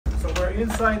are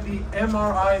inside the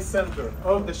MRI center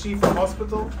of the Shifa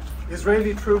hospital.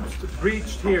 Israeli troops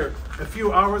breached here a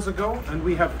few hours ago, and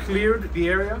we have cleared the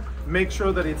area, make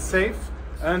sure that it's safe.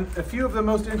 And a few of the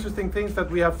most interesting things that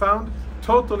we have found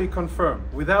totally confirm,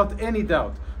 without any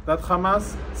doubt, that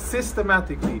Hamas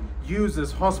systematically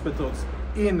uses hospitals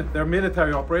in their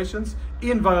military operations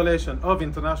in violation of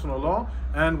international law.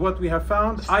 And what we have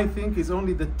found, I think, is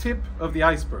only the tip of the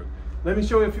iceberg. Let me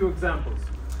show you a few examples.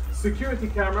 Security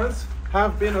cameras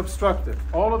have been obstructed.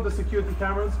 All of the security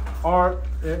cameras are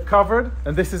covered,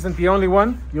 and this isn't the only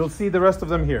one. You'll see the rest of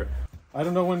them here. I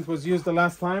don't know when it was used the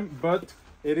last time, but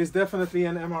it is definitely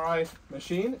an MRI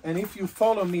machine. And if you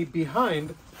follow me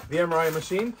behind the MRI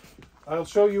machine, I'll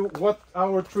show you what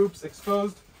our troops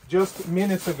exposed just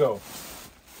minutes ago.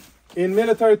 In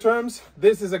military terms,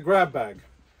 this is a grab bag,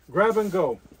 grab and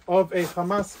go of a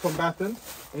Hamas combatant.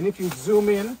 And if you zoom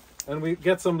in and we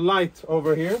get some light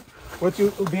over here, what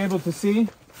you will be able to see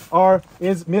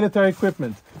is military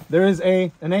equipment. There is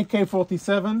an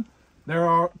AK-47, there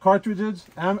are cartridges,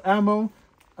 ammo,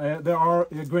 there are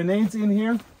grenades in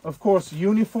here, of course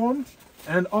uniform,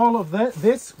 and all of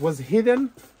this was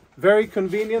hidden very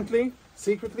conveniently,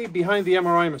 secretly behind the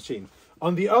MRI machine.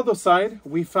 On the other side,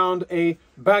 we found a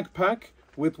backpack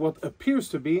with what appears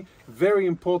to be very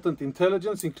important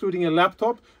intelligence, including a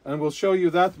laptop, and we'll show you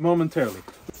that momentarily.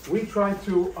 We tried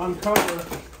to uncover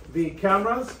the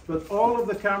cameras, but all of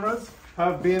the cameras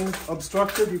have been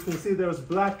obstructed. You can see there's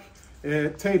black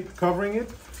tape covering it.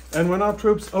 And when our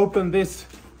troops opened this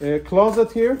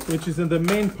closet here, which is in the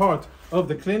main part of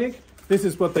the clinic, this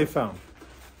is what they found.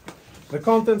 The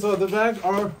contents of the bag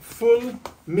are full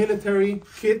military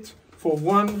kit for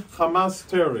one Hamas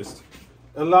terrorist.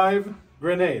 A live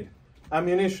grenade,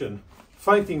 ammunition,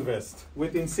 fighting vest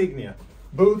with insignia,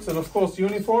 boots, and of course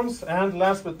uniforms, and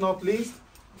last but not least,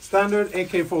 standard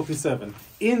AK-47.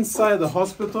 Inside the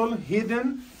hospital,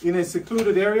 hidden in a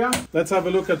secluded area. Let's have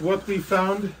a look at what we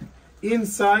found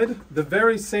inside the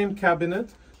very same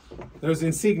cabinet. There's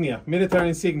insignia, military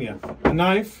insignia, a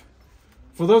knife.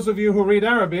 For those of you who read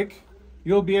Arabic,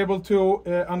 you'll be able to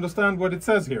understand what it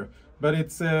says here. But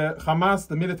it's Hamas,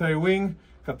 the military wing,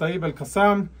 Kataib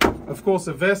al-Qassam, of course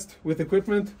a vest with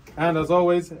equipment, and as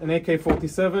always an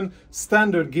AK-47,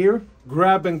 standard gear,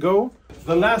 grab and go.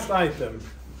 The last item,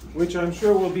 which I'm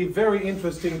sure will be very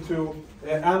interesting to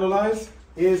analyze,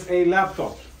 is a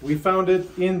laptop. We found it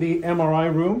in the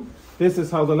MRI room. This is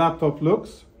how the laptop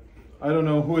looks. I don't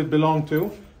know who it belonged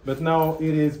to, but now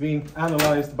it is being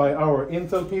analyzed by our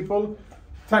intel people.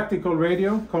 Tactical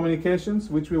radio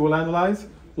communications, which we will analyze.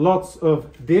 Lots of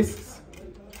disks,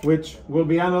 which will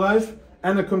be analyzed,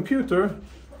 and a computer,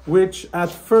 which at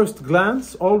first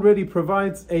glance already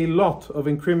provides a lot of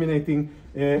incriminating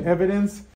evidence.